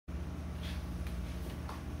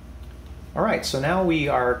Alright, so now we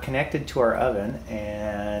are connected to our oven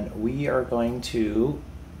and we are going to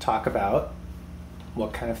talk about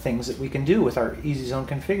what kind of things that we can do with our EZ Zone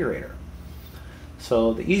Configurator.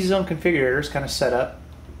 So the EZ Zone Configurator is kind of set up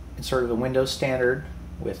in sort of a Windows standard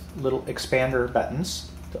with little expander buttons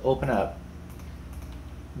to open up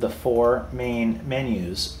the four main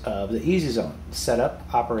menus of the EZ Zone: Setup,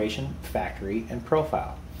 Operation, Factory, and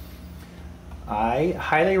Profile. I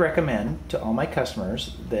highly recommend to all my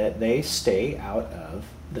customers that they stay out of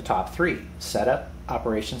the top three: Setup,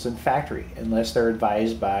 Operations, and Factory, unless they're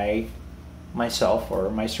advised by myself or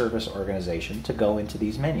my service organization to go into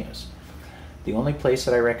these menus. The only place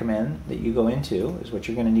that I recommend that you go into is what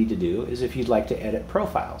you're going to need to do is if you'd like to edit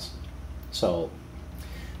profiles. So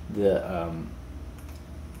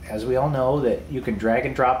as we all know that you can drag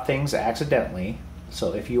and drop things accidentally.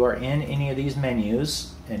 So if you are in any of these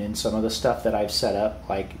menus and in some of the stuff that I've set up,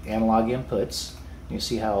 like analog inputs, you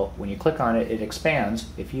see how when you click on it, it expands.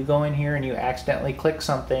 If you go in here and you accidentally click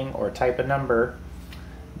something or type a number,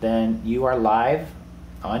 then you are live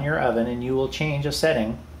on your oven and you will change a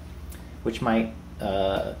setting which might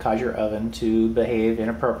cause your oven to behave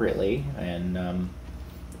inappropriately, and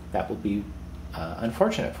that will be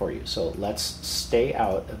unfortunate for you. So let's stay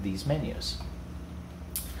out of these menus.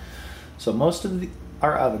 So most of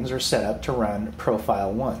our ovens are set up to run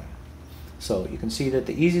Profile 1. So you can see that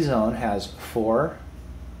the EZ Zone has 4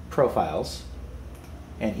 profiles,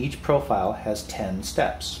 and each profile has 10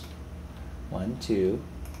 steps. 1, 2,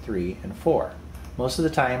 3, and 4. Most of the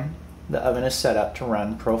time the oven is set up to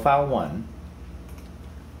run Profile 1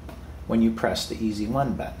 when you press the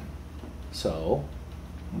EZ1 button. So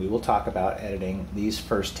we will talk about editing these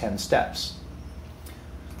first 10 steps.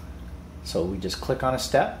 So we just click on a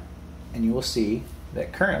step and you will see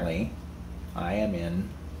that currently I am in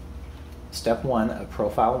step 1 of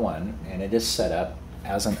Profile 1 and it is set up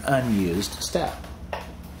as an unused step.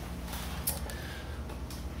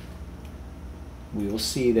 We will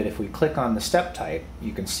see that if we click on the step type,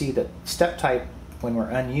 you can see that step type when we're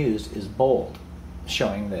unused is bold,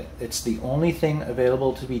 showing that it's the only thing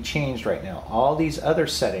available to be changed right now. All these other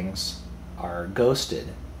settings are ghosted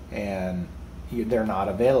and they're not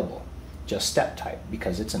available. Just step type,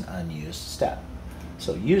 because it's an unused step.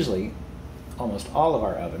 So usually, almost all of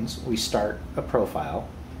our ovens, we start a profile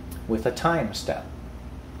with a time step.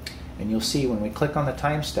 And you'll see when we click on the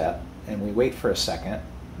time step and we wait for a second,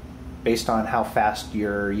 based on how fast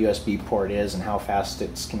your USB port is and how fast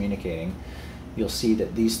it's communicating, you'll see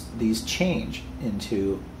that these change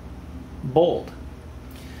into bold.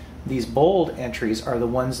 These bold entries are the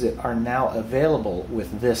ones that are now available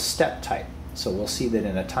with this step type. So we'll see that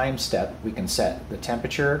in a time step we can set the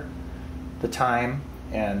temperature, the time,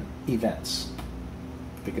 and events.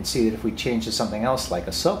 We can see that if we change to something else like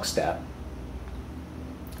a soak step,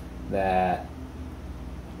 that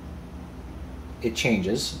it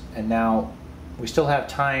changes, and now we still have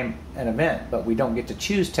time and event, but we don't get to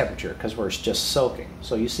choose temperature because we're just soaking.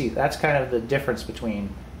 So you see that's kind of the difference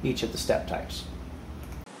between each of the step types.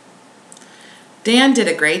 Dan did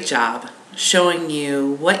a great job showing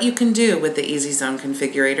you what you can do with the EZ Zone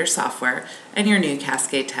Configurator software and your new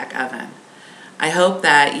Cascade TEK oven. I hope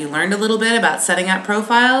that you learned a little bit about setting up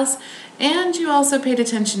profiles, and you also paid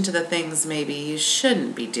attention to the things maybe you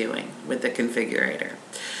shouldn't be doing with the configurator.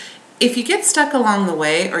 If you get stuck along the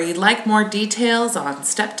way, or you'd like more details on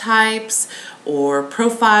step types or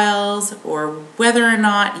profiles, or whether or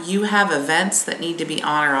not you have events that need to be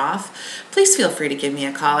on or off, please feel free to give me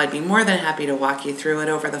a call. I'd be more than happy to walk you through it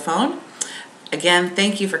over the phone. Again,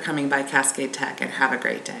 thank you for coming by Cascade TEK, and have a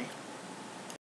great day.